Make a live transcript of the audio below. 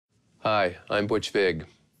Hi, I'm Butch Vig.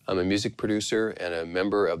 I'm a music producer and a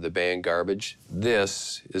member of the band Garbage.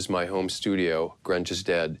 This is my home studio, Grunge is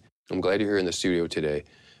Dead. I'm glad you're here in the studio today.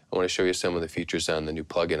 I want to show you some of the features on the new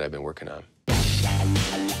plugin I've been working on.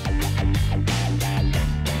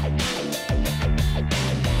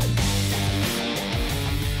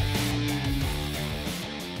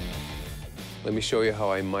 Let me show you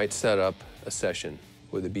how I might set up a session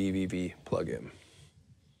with a BVV plugin.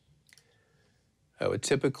 I would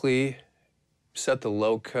typically set the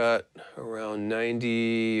low cut around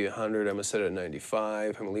 90, 100. I'm gonna set it at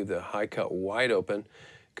 95. I'm gonna leave the high cut wide open.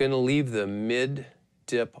 Gonna leave the mid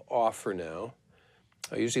dip off for now.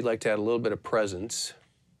 I usually like to add a little bit of presence.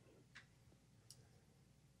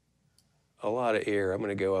 A lot of air. I'm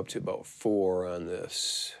gonna go up to about 4 on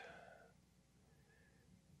this.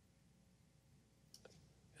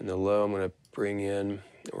 And the low I'm gonna bring in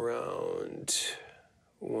around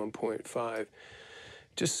 1.5.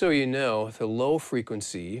 Just so you know, the low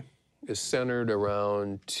frequency is centered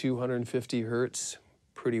around 250 hertz,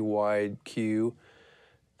 pretty wide Q.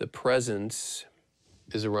 The presence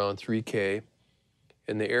is around 3K,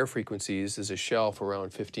 and the air frequencies is a shelf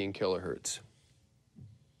around 15 kilohertz.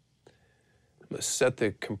 I'm gonna set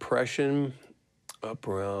the compression up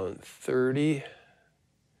around 30,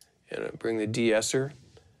 and I bring the de-esser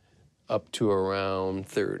up to around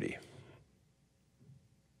 30.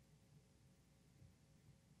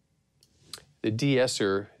 The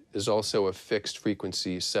de-esser is also a fixed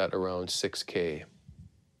frequency set around 6K.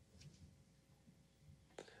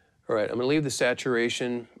 All right, I'm gonna leave the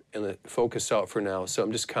saturation and the focus out for now, so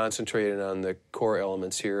I'm just concentrating on the core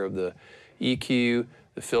elements here of the EQ,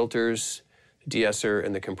 the filters, the de-esser,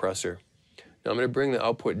 and the compressor. Now I'm gonna bring the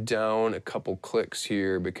output down a couple clicks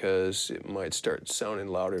here because it might start sounding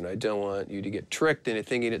louder, and I don't want you to get tricked into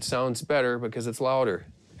thinking it sounds better because it's louder,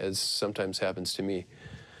 as sometimes happens to me.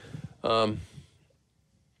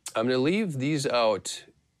 I'm gonna leave these out,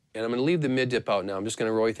 and I'm gonna leave the mid dip out now. I'm just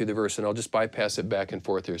gonna roll you through the verse, and I'll just bypass it back and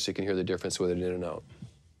forth here so you can hear the difference with it in and out.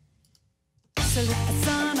 Salute the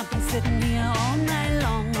sun, I've been sitting here all night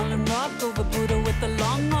long, rolling rock over Buddha with the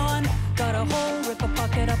long horn. Got a hole, rip a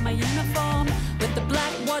pocket of my uniform. With the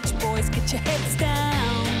black watch boys, get your heads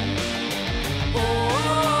down.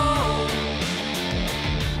 Oh,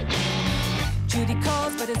 Judy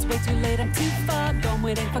calls, but it's way too late, I'm too far gone,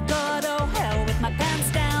 waiting for God, oh hell, with my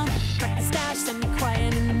pants down. Crack the stash, send me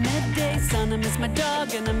crying in the midday sun. I miss my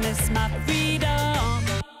dog and I miss my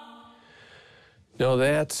freedom. Now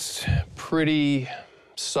that's pretty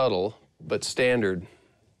subtle, but standard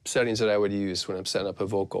settings that I would use when I'm setting up a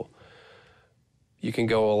vocal. You can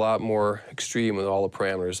go a lot more extreme with all the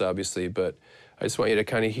parameters, obviously, but I just want you to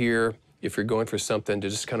kind of hear, if you're going for something, to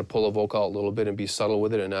just kind of pull a vocal out a little bit and be subtle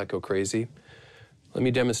with it and not go crazy. Let me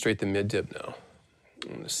demonstrate the mid dip now.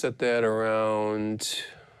 I'm gonna set that around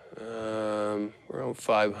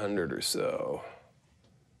 500 or so.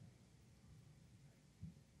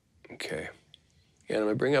 Okay. And I'm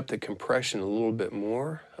gonna bring up the compression a little bit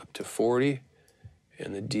more, up to 40,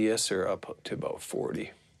 and the de-esser up to about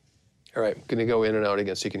 40. All right, I'm gonna go in and out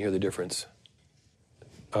again so you can hear the difference.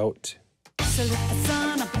 Out. Salute the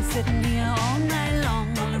sun, I've been sitting here all night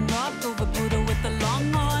long, rolling rock over Buddha with the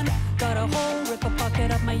long horn. Got a hole, rip a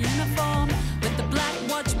pocket of my uniform. With the black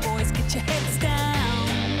watch boys, get your heads down.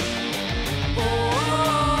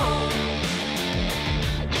 Oh,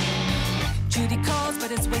 Judy calls,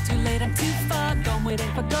 but it's way too late, I'm too far gone,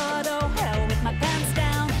 waiting for God, oh hell, with my pants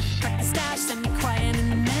down. Crack the stash, send me crying in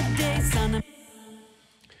the midday sun.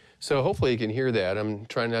 So hopefully you can hear that. I'm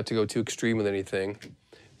trying not to go too extreme with anything,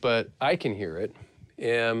 but I can hear it.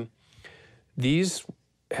 And these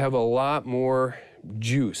have a lot more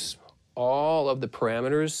juice. All of the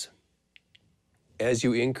parameters, as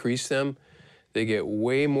you increase them, they get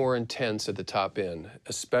way more intense at the top end,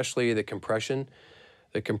 especially the compression.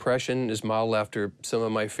 The compression is modeled after some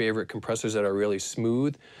of my favorite compressors that are really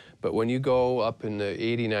smooth, but when you go up in the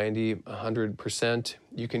 80, 90, 100%,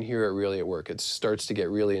 you can hear it really at work. It starts to get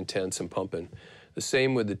really intense and pumping. The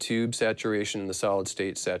same with the tube saturation and the solid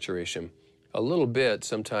state saturation. A little bit,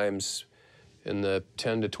 sometimes in the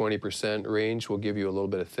 10 to 20% range, will give you a little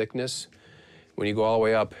bit of thickness. When you go all the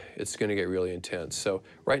way up, it's gonna get really intense. So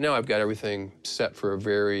right now I've got everything set for a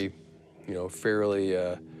very, fairly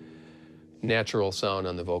natural sound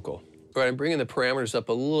on the vocal. All right, I'm bringing the parameters up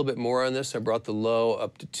a little bit more on this. I brought the low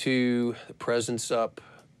up to 2, the presence up,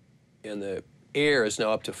 and the air is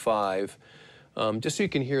now up to 5, just so you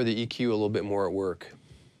can hear the EQ a little bit more at work.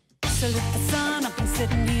 Salute the sun, I've been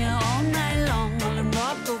sitting here all night long, rolling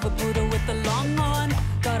rock over Buddha with the long horn.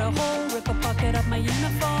 Got a hole, rip a pocket of my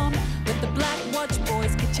uniform. With the black watch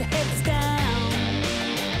boys, get your heads down.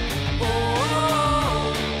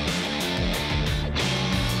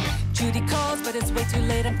 it's way too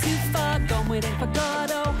late, I'm too far gone, waiting for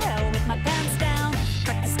God, oh hell, with my pants down.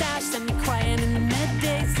 Crack the stash, send me crying in the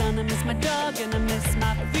midday sun. I miss my dog and I miss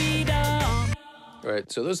my freedom. All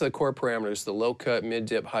right, so those are the core parameters: the low cut, mid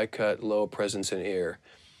dip, high cut, low, presence, and air.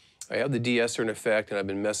 I have the de-esser in effect, and I've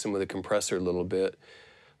been messing with the compressor a little bit.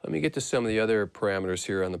 Let me get to some of the other parameters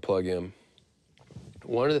here on the plug-in.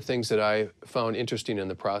 One of the things that I found interesting in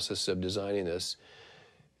the process of designing this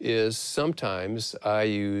is sometimes I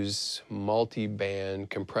use multi-band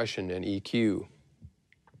compression and EQ.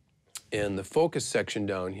 And the focus section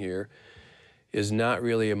down here is not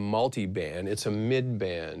really a multi-band, it's a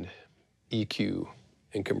mid-band EQ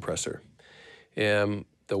and compressor. And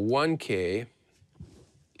the 1K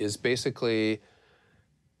is basically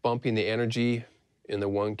bumping the energy in the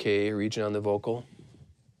 1K region on the vocal.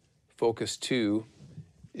 Focus 2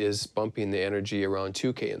 is bumping the energy around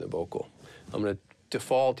 2K in the vocal. I'm going to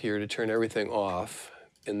default here to turn everything off,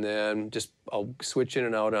 and then I'll switch in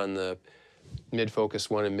and out on the mid-focus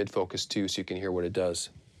 1 and mid-focus 2 so you can hear what it does.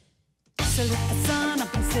 Salute the sun,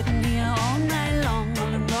 I've been sitting here all night long,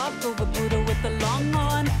 on a rock over Buddha with the long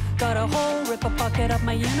horn. Got a hole, rip a pocket up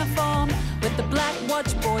my uniform. With the black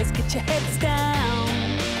watch, boys, get your heads down.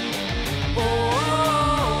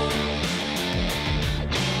 Oh,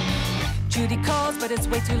 Judy calls, but it's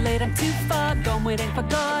way too late, I'm too far gone, waiting for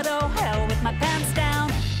God, oh hell, with my pants down.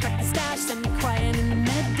 Crack the stash, send me crying in the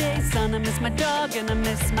midday sun. I miss my dog and I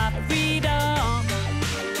miss my freedom.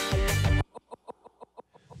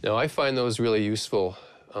 Now, I find those really useful.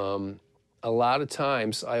 A lot of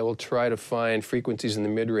times I will try to find frequencies in the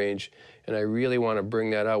mid-range, and I really want to bring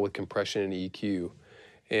that out with compression and EQ.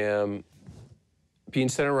 And being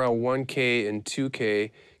centered around 1K and 2K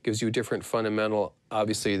gives you a different fundamental,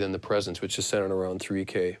 obviously, than the presence, which is centered around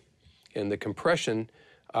 3K. And the compression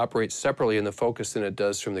operates separately in the focus than it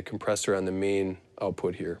does from the compressor on the main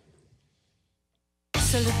output here.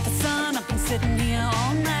 Salute the sun, I've been sitting here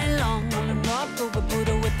all night long, on a rock over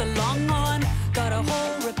Buddha with the long horn. Got a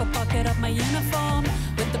hole, rip a pocket up my uniform.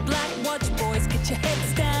 With the black watch, boys, get your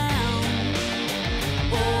heads down.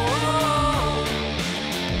 Oh.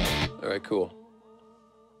 All right, cool.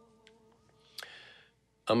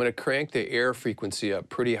 I'm going to crank the air frequency up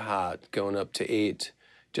pretty hot, going up to 8,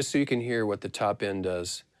 just so you can hear what the top end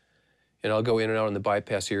does. And I'll go in and out on the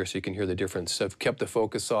bypass here so you can hear the difference. So I've kept the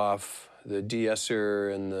focus off, the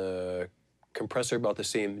de-esser and the compressor about the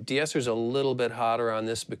same. De-esser's a little bit hotter on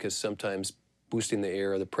this because sometimes boosting the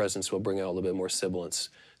air or the presence will bring out a little bit more sibilance.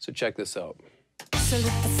 So check this out. Salute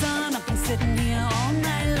the sun, I've been sitting here all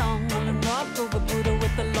night long, on a rock over Buddha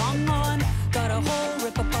with the long horn. Got a hole,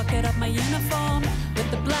 rip a pocket up my uniform. With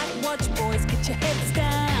the black watch, boys, get your heads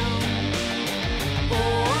down.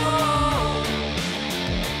 Oh,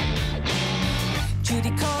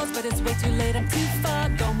 Judy calls, but it's way too late, I'm too far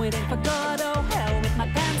gone, waiting for God, oh hell, with my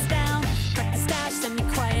pants down. Crack the stash, send me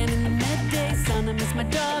crying in the midday sun. I miss my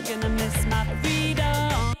dog and I miss my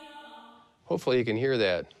freedom. Hopefully you can hear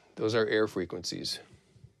that. Those are air frequencies.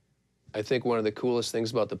 I think one of the coolest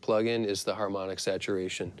things about the plug-in is the harmonic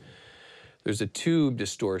saturation. There's a tube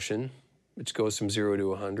distortion, which goes from 0 to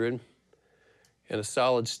 100, and a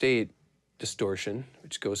solid state distortion,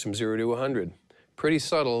 which goes from 0 to 100. Pretty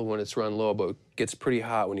subtle when it's run low, but gets pretty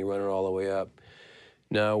hot when you run it all the way up.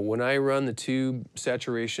 Now, when I run the tube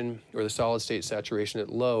saturation or the solid state saturation at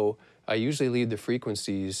low, I usually leave the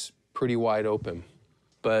frequencies pretty wide open.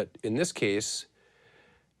 But in this case,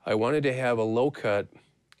 I wanted to have a low cut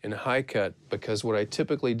and a high cut because what I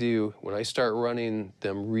typically do when I start running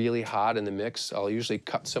them really hot in the mix, I'll usually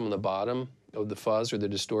cut some of the bottom of the fuzz or the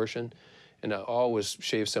distortion, and I always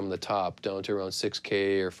shave some of the top down to around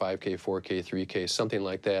 6K or 5K, 4K, 3K, something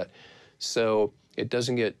like that. So it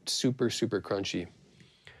doesn't get super, super crunchy.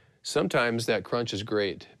 Sometimes that crunch is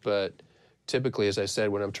great, but typically, as I said,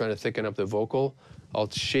 when I'm trying to thicken up the vocal, I'll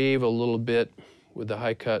shave a little bit with the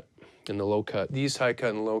high cut and the low cut. These high cut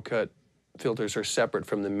and low cut filters are separate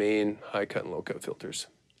from the main high cut and low cut filters.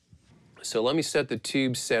 So let me set the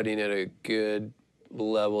tube setting at a good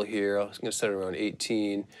level here. I'm going to set it around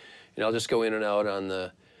 18, and I'll just go in and out on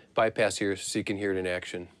the bypass here so you can hear it in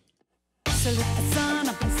action. Salute the sun,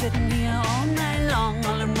 I've been sitting here all night long,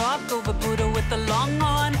 on a rock over Buddha with the long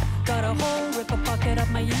horn. Got a hole, rip a pocket up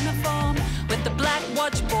my uniform. With the black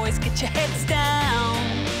watch, boys, get your heads down.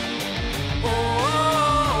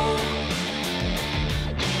 Oh,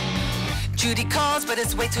 Judy calls, but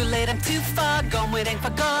it's way too late, I'm too far gone, waiting for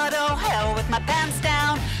God, oh hell, with my pants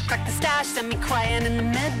down. Crack the stash, send me crying in the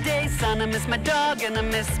midday sun. I miss my dog and I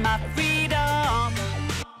miss my freedom.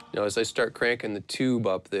 Now, as I start cranking the tube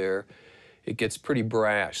up there, it gets pretty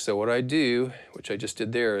brash. So what I do, which I just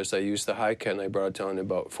did there, is I use the high cut and I brought it down to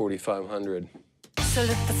about 4,500.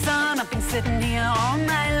 Salute the sun, I've been sitting here all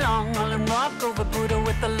night long, all in rock over Buddha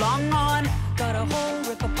with the long horn. Got a whole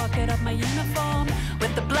ripper pocket of my uniform.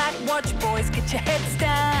 With the black watch boys, get your heads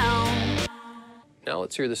down. Now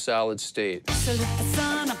let's hear the solid state. Salute the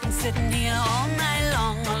sun, I've been sitting here all night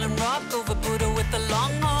long, all in rock over Buddha with the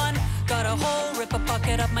long horn. Got a whole ripper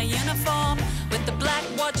pocket of my uniform. With the black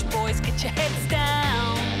watch boys, get your heads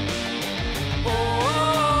down.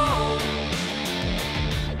 Oh.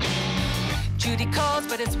 Judy calls,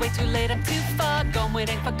 but it's way too late, I'm too far gone,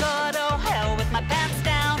 waiting for God, oh hell, with my pants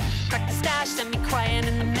down. Crack the stash, send me crying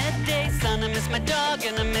in the midday sun. I miss my dog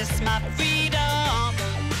and I miss my freedom.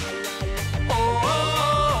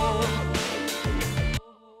 Oh.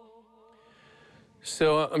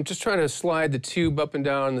 So I'm just trying to slide the tube up and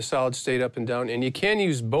down, the solid state up and down, and you can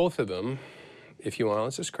use both of them if you want.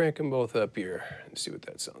 Let's just crank them both up here and see what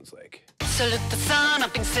that sounds like. Salute the sun,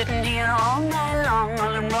 I've been sitting here all night long,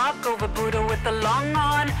 all in rock over Buddha with the long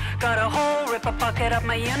horn. Got a whole ripper pocket of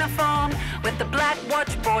my uniform. With the black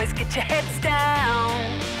watch boys, get your heads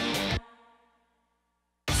down.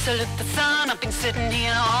 Salute the sun, I've been sitting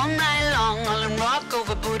here all night long, all in rock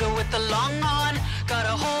over Buddha with the long horn. Got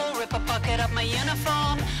a whole ripper pocket of my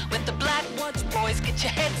uniform. With the black watch boys, get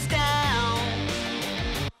your heads down.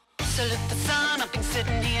 Salute the sun, I've been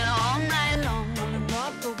sitting here all night long, all in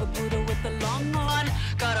rock over Buddha with the long horn.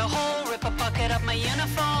 Got a whole ripper pocket of my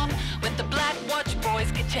uniform. With the black watch boys,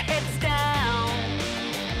 get your heads down.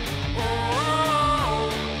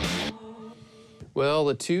 Oh. Well,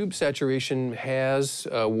 the tube saturation has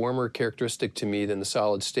a warmer characteristic to me than the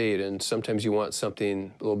solid state, and sometimes you want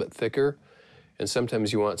something a little bit thicker, and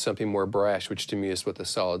sometimes you want something more brash, which to me is what the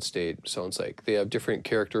solid state sounds like. They have different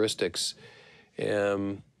characteristics.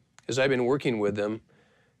 As I've been working with them,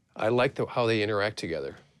 I like how they interact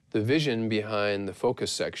together. The vision behind the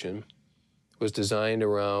focus section was designed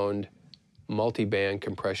around multi-band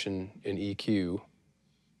compression and EQ,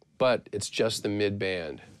 but it's just the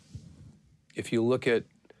mid-band. If you look at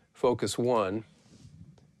Focus 1,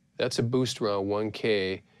 that's a boost around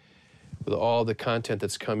 1K with all the content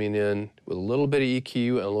that's coming in with a little bit of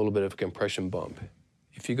EQ and a little bit of a compression bump.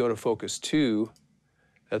 If you go to Focus 2,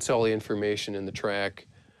 that's all the information in the track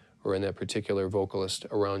or in that particular vocalist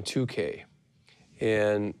around 2K.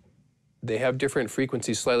 And they have different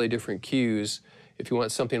frequencies, slightly different cues. If you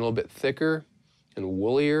want something a little bit thicker and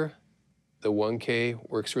woollier, the 1K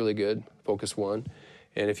works really good, Focus 1.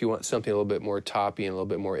 And if you want something a little bit more toppy and a little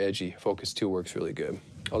bit more edgy, Focus 2 works really good.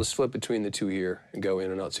 I'll just flip between the two here and go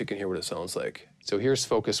in and out so you can hear what it sounds like. So here's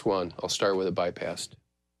Focus 1. I'll start with a bypassed.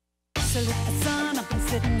 Salute the sun, I've been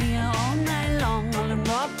sitting here all night long, all in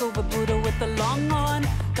rock over Buddha with the long horn.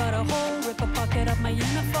 Got a whole ripper pocket of my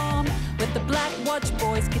uniform. With the black watch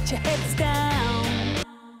boys, get your heads down.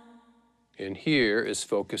 And here is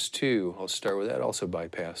Focus 2. I'll start with that, also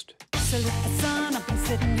bypassed. Salute the sun, I've been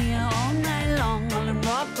sitting here all night long, all in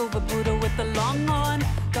rock over Buddha with the long horn.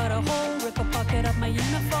 Got a whole ripper pocket of my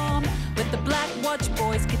uniform. With the black watch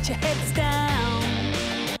boys, get your heads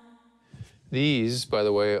down. These, by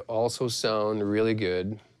the way, also sound really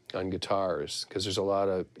good on guitars because there's a lot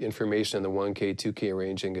of information in the 1K, 2K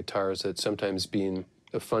range in guitars that's sometimes being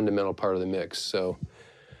a fundamental part of the mix. So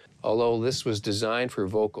although this was designed for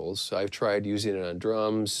vocals, I've tried using it on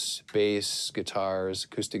drums, bass, guitars,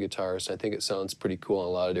 acoustic guitars. I think it sounds pretty cool on a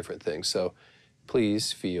lot of different things. So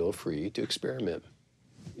please feel free to experiment.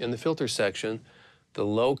 In the filter section, the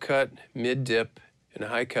low cut, mid dip, and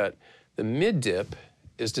high cut, the mid dip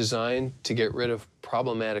is designed to get rid of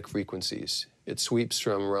problematic frequencies. It sweeps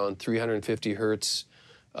from around 350 hertz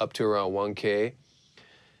up to around 1K.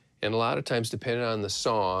 And a lot of times, depending on the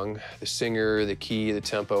song, the singer, the key, the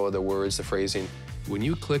tempo, the words, the phrasing, when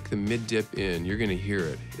you click the mid dip in, you're gonna hear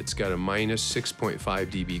it. It's got a minus 6.5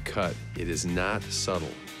 dB cut. It is not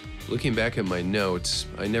subtle. Looking back at my notes,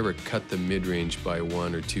 I never cut the mid-range by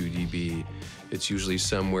 1 or 2 dB. It's usually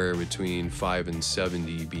somewhere between 5 and 7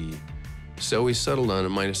 dB. So we settled on a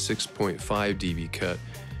minus 6.5 dB cut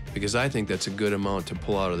because I think that's a good amount to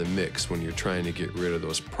pull out of the mix when you're trying to get rid of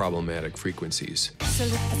those problematic frequencies.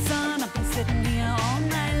 Salute the sun, I've been sitting here all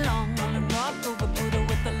night long, all in rock over Buddha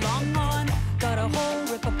with the long horn. Got a whole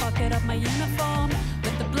ripper pocket of my uniform.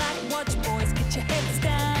 With the black watch boys, get your heads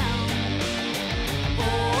down.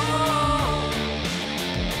 Oh.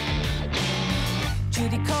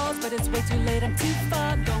 Judy calls, but it's way too late, I'm too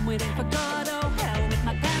far gone, waiting for God, oh hell, with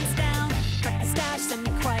my pants down. Crack the stash, send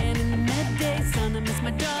me crying in the midday sun. I miss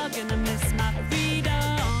my dog and I miss my freedom.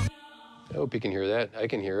 I hope you can hear that. I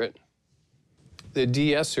can hear it. The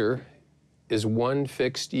de-esser is one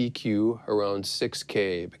fixed EQ around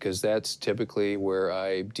 6K because that's typically where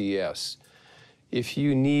I de-ess. If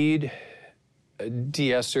you need a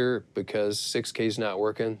de-esser because 6K is not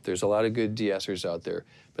working. There's a lot of good de-essers out there,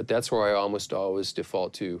 but that's where I almost always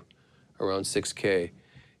default to, around 6K.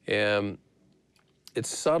 And it's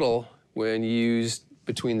subtle when you use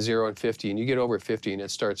between 0 and 50, and you get over 50 and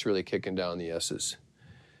it starts really kicking down the S's.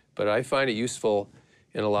 But I find it useful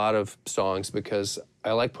in a lot of songs because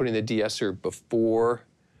I like putting the de-esser before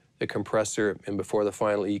the compressor and before the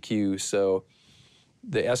final EQ, so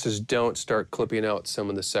the S's don't start clipping out some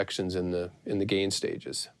of the sections in the gain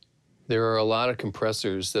stages. There are a lot of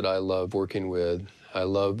compressors that I love working with. I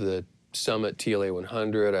love the Summit TLA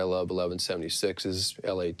 100, I love 1176's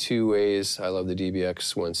LA 2-ways, I love the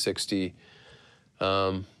DBX 160.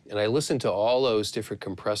 And I listen to all those different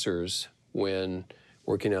compressors when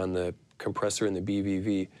working on the compressor in the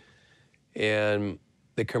BVV. And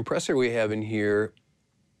the compressor we have in here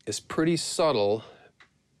is pretty subtle,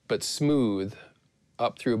 but smooth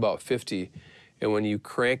up through about 50. And when you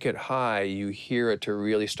crank it high, you hear it to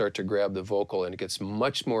really start to grab the vocal, and it gets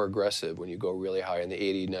much more aggressive when you go really high in the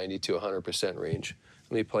 80, 90 to 100% range.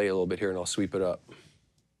 Let me play a little bit here and I'll sweep it up.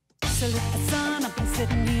 Salute the sun, I've been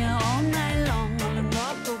sitting here all night long, on a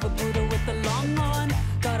rock over Buddha with the long horn.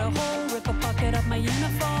 Got a whole ripper pocket of my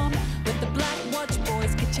uniform, with the black watch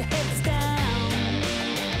boys, get your heads down.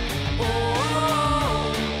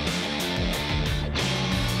 Oh,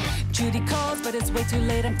 Judy calls, but it's way too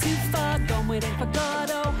late, I'm too far gone, waiting for God,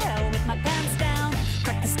 oh hell, with my pants down.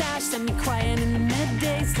 Crack the stash, send me crying in the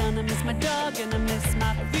midday sun. I miss my dog and I miss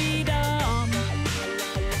my freedom.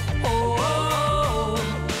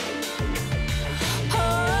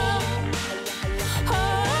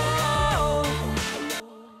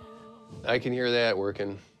 I can hear that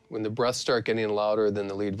working. When the breaths start getting louder than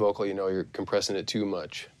the lead vocal, you know you're compressing it too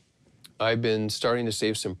much. I've been starting to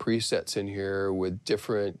save some presets in here with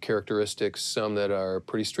different characteristics, some that are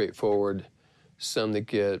pretty straightforward, some that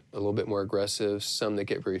get a little bit more aggressive, some that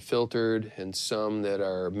get very filtered, and some that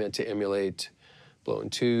are meant to emulate blown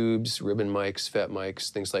tubes, ribbon mics, fat mics,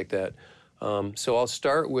 things like that. So I'll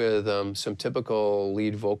start with some typical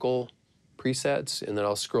lead vocal presets, and then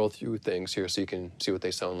I'll scroll through things here so you can see what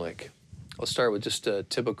they sound like. I'll start with just a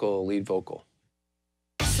typical lead vocal.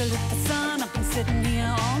 Salute the sun, I've been sitting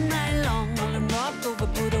here all night long, on a rock over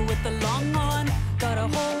Buddha with the long horn. Got a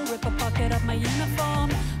whole ripper pocket of my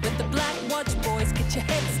uniform, with the black watch boys, get your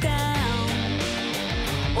heads down.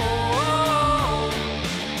 Oh,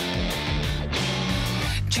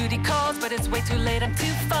 Judy calls, but it's way too late, I'm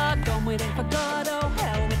too far gone, waiting for God, oh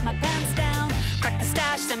hell, with my pants down. Crack the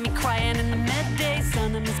stash, send me crying in the midday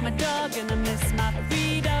sun. I miss my dog and I miss my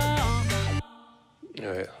freedom. All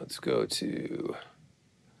right, let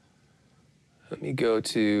me go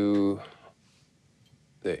to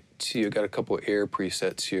I got a couple of air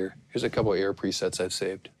presets here. Here's a couple of air presets I've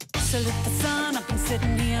saved. Salute the sun, I've been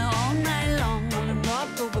sitting here all night long, on a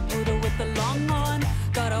rock over Buddha with the long horn.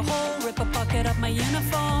 Got a whole ripper pocket of my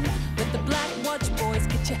uniform, with the black watch boys,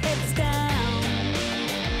 get your heads down.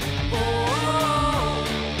 Oh,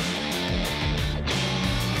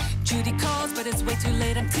 Judy calls, but it's way too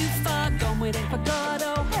late, I'm too far gone, waiting for God,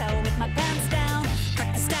 oh hell, with my pants down.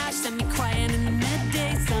 Crack the stash, send me crying in the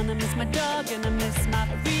midday sun. I miss my dog and I miss my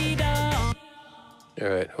freedom. All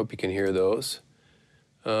right, hope you can hear those.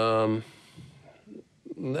 Let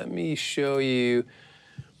me show you.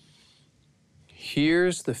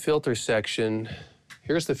 Here's the filter section.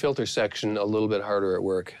 Here's the filter section a little bit harder at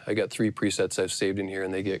work. I got 3 presets I've saved in here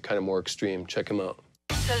and they get kind of more extreme. Check them out.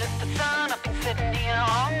 Salute the sun, I've been sitting here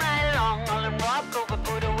all night long, on a rock over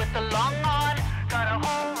Buddha with the long horn. Got a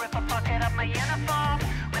whole ripper pocket of my uniform,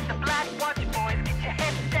 with the black watch boys, get your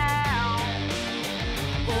heads down.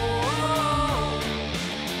 Oh,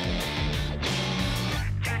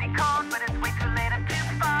 Judy calls, but it's way too late, I'm too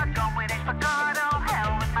far gone, waiting for God, oh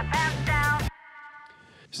hell, with my pants down.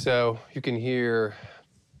 So you can hear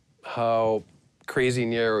how crazy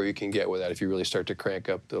narrow you can get with that if you really start to crank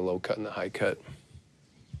up the low cut and the high cut.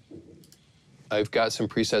 I've got some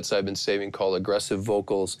presets I've been saving called aggressive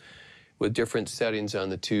vocals with different settings on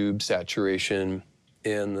the tube saturation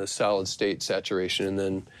and the solid state saturation, and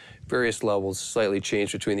then various levels slightly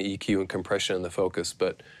change between the EQ and compression and the focus.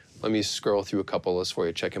 But let me scroll through a couple of those for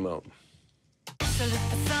you. Check them out. Salute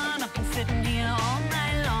the sun, I've been sitting here all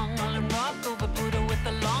night long, on a rock over Buddha with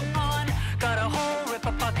the long horn. Got a whole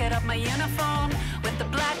ripper pocket of my uniform, with the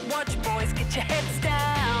black watch boys, get your heads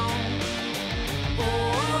down.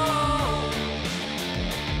 Oh,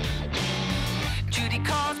 Judy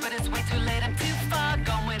calls, but it's way too late, I'm too far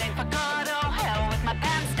gone, waiting for God, oh hell, with my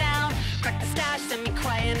pants down. Crack the stash, send me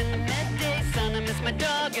crying in the midday sun. I miss my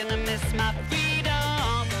dog and I miss my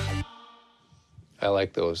freedom. I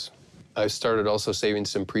like those. I've started also saving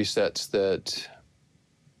some presets that,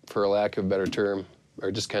 for a lack of a better term,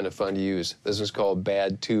 are just kind of fun to use. This one's called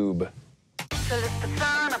Bad Tube. So lift the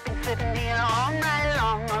sun up and sitting here all night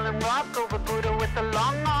long, all in rock over Buddha with the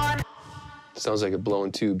long on. Sounds like a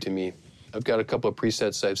blown tube to me. I've got a couple of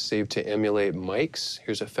presets I've saved to emulate mics.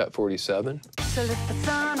 Here's a FET 47. So lift the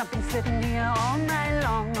sun up and sitting here all night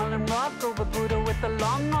long, all in rock over Buddha with the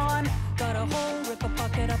long on. Got a hole, rip a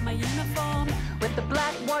pocket of my uniform. With the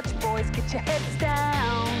black watch boys, get your heads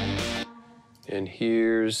down. And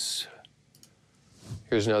here's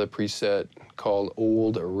another preset called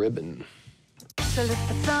Old Ribbon. So lift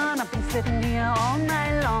the sun up and sitting here all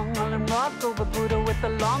night long, all in rock over Buddha with the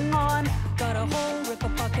long on. Got a hole, rip a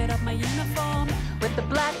pocket of my uniform. With the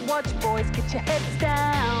black watch boys, get your heads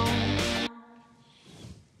down.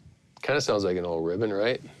 Kind of sounds like an old ribbon,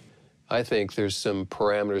 right? I think there's some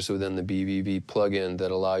parameters within the BVV plugin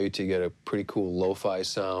that allow you to get a pretty cool lo-fi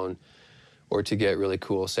sound or to get really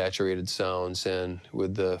cool saturated sounds. And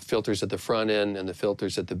with the filters at the front end and the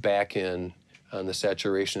filters at the back end on the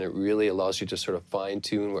saturation, it really allows you to sort of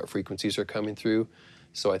fine-tune what frequencies are coming through.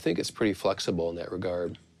 So I think it's pretty flexible in that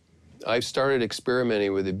regard. I've started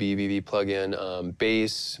experimenting with the BVV plugin,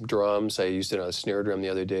 bass, drums. I used it on a snare drum the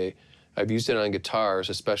other day. I've used it on guitars,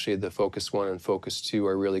 especially the Focus 1 and Focus 2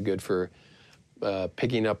 are really good for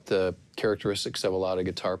picking up the characteristics of a lot of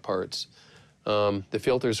guitar parts. The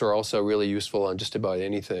filters are also really useful on just about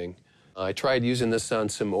anything. I tried using this on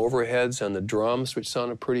some overheads on the drums, which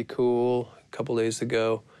sounded pretty cool a couple days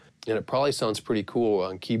ago. And it probably sounds pretty cool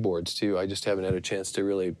on keyboards too. I just haven't had a chance to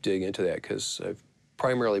really dig into that because I've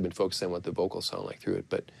primarily been focusing on what the vocals sound like through it.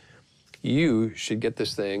 But you should get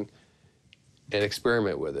this thing and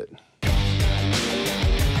experiment with it.